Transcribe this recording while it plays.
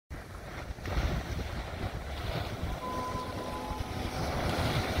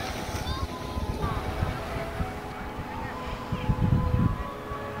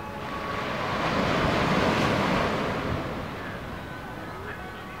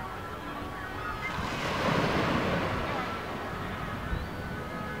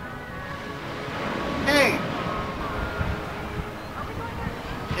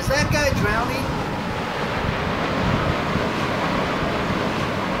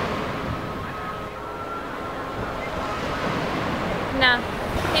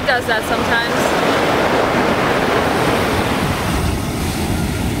He does that sometimes.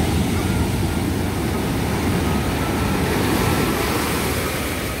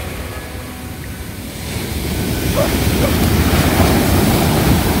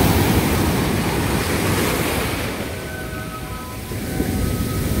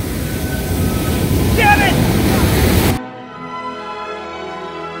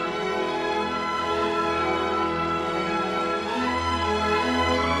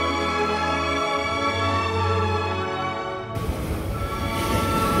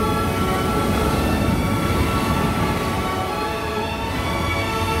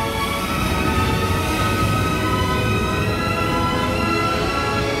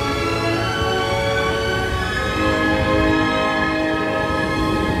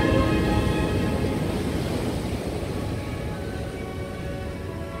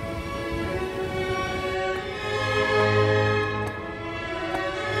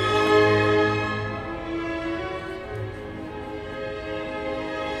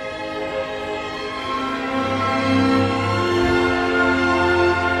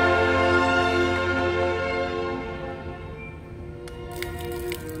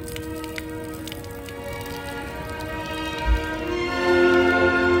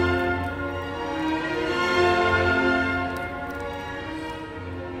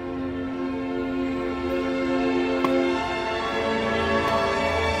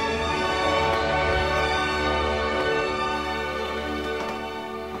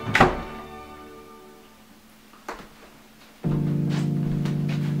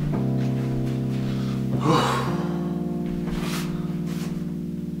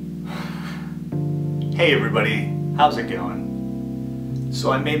 Hey everybody, how's it going?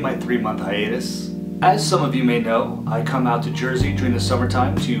 So I made my 3-month hiatus. As some of you may know, I come out to Jersey during the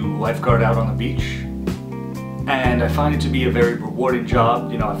summertime to lifeguard out on the beach. And I find it to be a very rewarding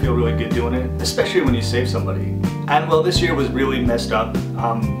job. You know, I feel really good doing it, especially when you save somebody. And well, this year was really messed up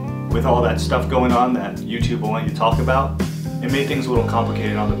with all that stuff going on that YouTube will want you to talk about. It made things a little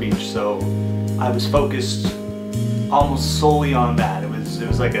complicated on the beach, so I was focused almost solely on that. It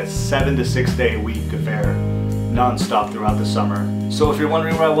was like a 7 to 6 day a week affair, non-stop throughout the summer. So if you're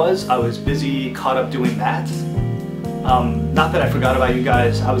wondering where I was busy caught up doing that. Not that I forgot about you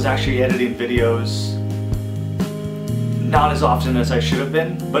guys, I was actually editing videos not as often as I should have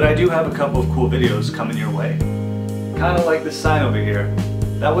been, but I do have a couple of cool videos coming your way. Kind of like this sign over here.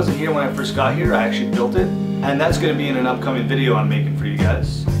 That wasn't here when I first got here, I actually built it, and that's going to be in an upcoming video I'm making for you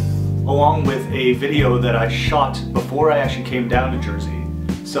guys, along with a video that I shot before I actually came down to Jersey.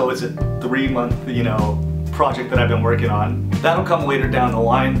 So it's a 3-month, you know, project that I've been working on. That'll come later down the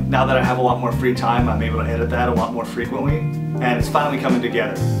line. Now that I have a lot more free time, I'm able to edit that a lot more frequently, and it's finally coming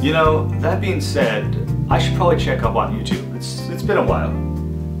together. You know, that being said, I should probably check up on YouTube. It's been a while.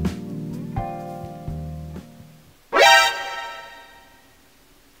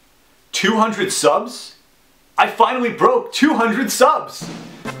 $200 subs? I finally broke 200 subs!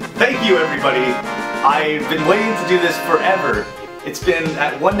 Thank you, everybody. I've been waiting to do this forever. It's been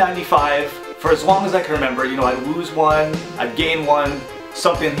at 195 for as long as I can remember. You know, I'd lose one, I'd gain one,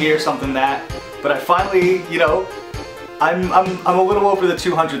 something here, something that. But I finally, you know, I'm a little over the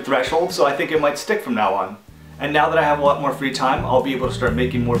 200 threshold, so I think it might stick from now on. And now that I have a lot more free time, I'll be able to start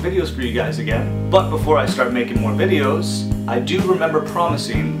making more videos for you guys again. But before I start making more videos, I do remember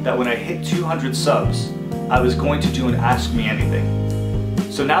promising that when I hit 200 subs, I was going to do an Ask Me Anything.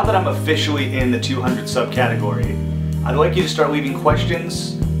 So now that I'm officially in the 200 sub category, I'd like you to start leaving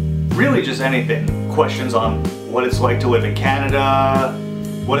questions, really just anything. Questions on what it's like to live in Canada,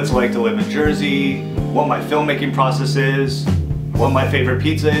 what it's like to live in Jersey, what my filmmaking process is, what my favorite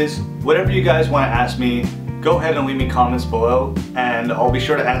pizza is. Whatever you guys want to ask me, go ahead and leave me comments below, and I'll be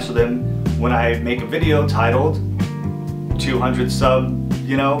sure to answer them when I make a video titled 200 sub,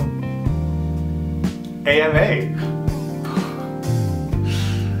 you know, AMA.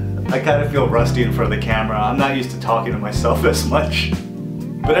 I kind of feel rusty in front of the camera. I'm not used to talking to myself as much.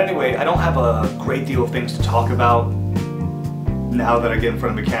 But anyway, I don't have a great deal of things to talk about now that I get in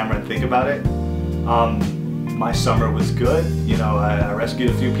front of the camera and think about it. My summer was good. You know, I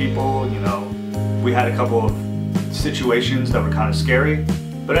rescued a few people, you know. We had a couple of situations that were kind of scary.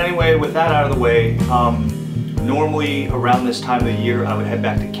 But anyway, with that out of the way, normally around this time of the year I would head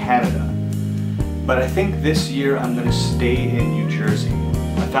back to Canada. But I think this year I'm going to stay in New Jersey.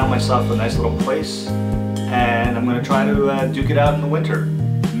 I found myself a nice little place, and I'm going to try to duke it out in the winter.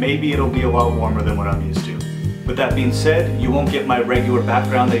 Maybe it'll be a lot warmer than what I'm used to. With that being said, you won't get my regular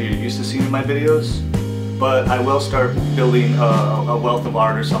background that you're used to seeing in my videos, but I will start building a wealth of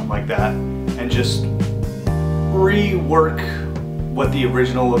art or something like that, and just rework what the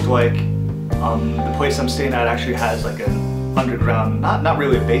original looked like. The place I'm staying at actually has like an underground, not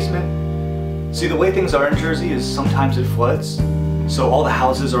really a basement. See, the way things are in Jersey is sometimes it floods, so all the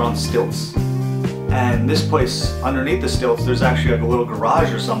houses are on stilts. And this place, underneath the stilts, there's actually like a little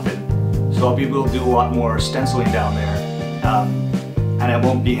garage or something. So I'll be able to do a lot more stenciling down there. And I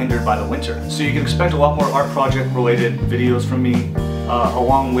won't be hindered by the winter. So you can expect a lot more art project related videos from me,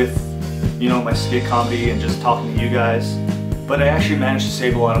 along with, you know, my skit comedy and just talking to you guys. But I actually managed to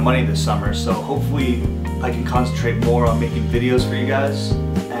save a lot of money this summer, so hopefully I can concentrate more on making videos for you guys,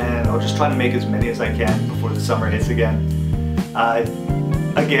 and I'll just try to make as many as I can before the summer hits again.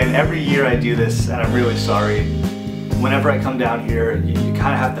 Again, every year I do this, and I'm really sorry. Whenever I come down here, you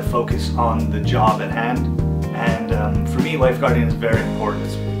kind of have to focus on the job at hand, and for me, lifeguarding is very important.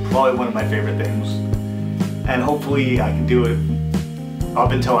 It's probably one of my favorite things, and hopefully I can do it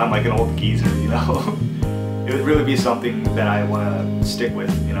up until I'm like an old geezer, you know? It would really be something that I want to stick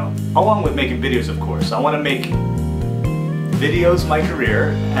with, you know, along with making videos, of course. I want to make videos my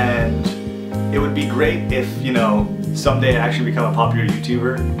career, and it would be great if, you know, someday I actually become a popular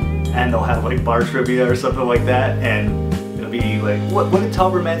YouTuber and they'll have like bar trivia or something like that, and it'll be like, what did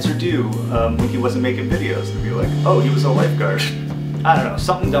tobromancer do when he wasn't making videos? It'll be like, oh, he was a lifeguard. I don't know,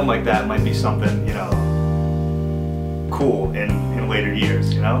 something dumb like that might be something, you know, cool in later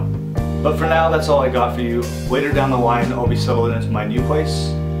years, you know? But for now, that's all I got for you. Later down the line, I'll be settled into my new place,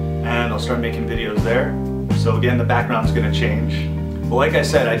 and I'll start making videos there. So again, the background's gonna change. But like I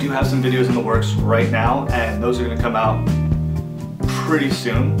said, I do have some videos in the works right now, and those are gonna come out pretty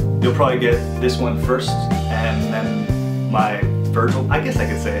soon. You'll probably get this one first, and then my Virgil, I guess I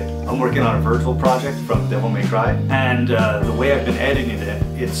could say it. I'm working on a Virgil project from Devil May Cry, and the way I've been editing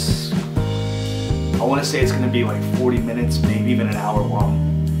it, I wanna say it's gonna be like 40 minutes, maybe even an hour long.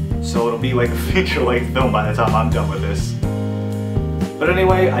 So it'll be like a feature-length film by the time I'm done with this. But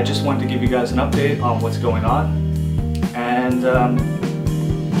anyway, I just wanted to give you guys an update on what's going on. And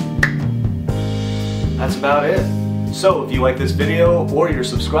that's about it. So if you like this video or you're a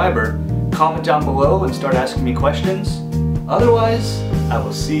subscriber, comment down below and start asking me questions. Otherwise, I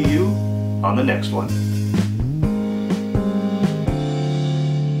will see you on the next one.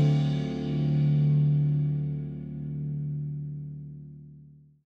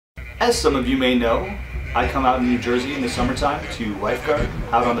 As some of you may know, I come out in New Jersey in the summertime to lifeguard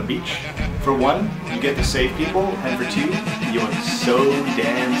out on the beach. For one, you get to save people, and for two, you look so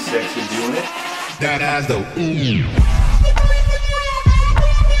damn sexy doing it. That as though.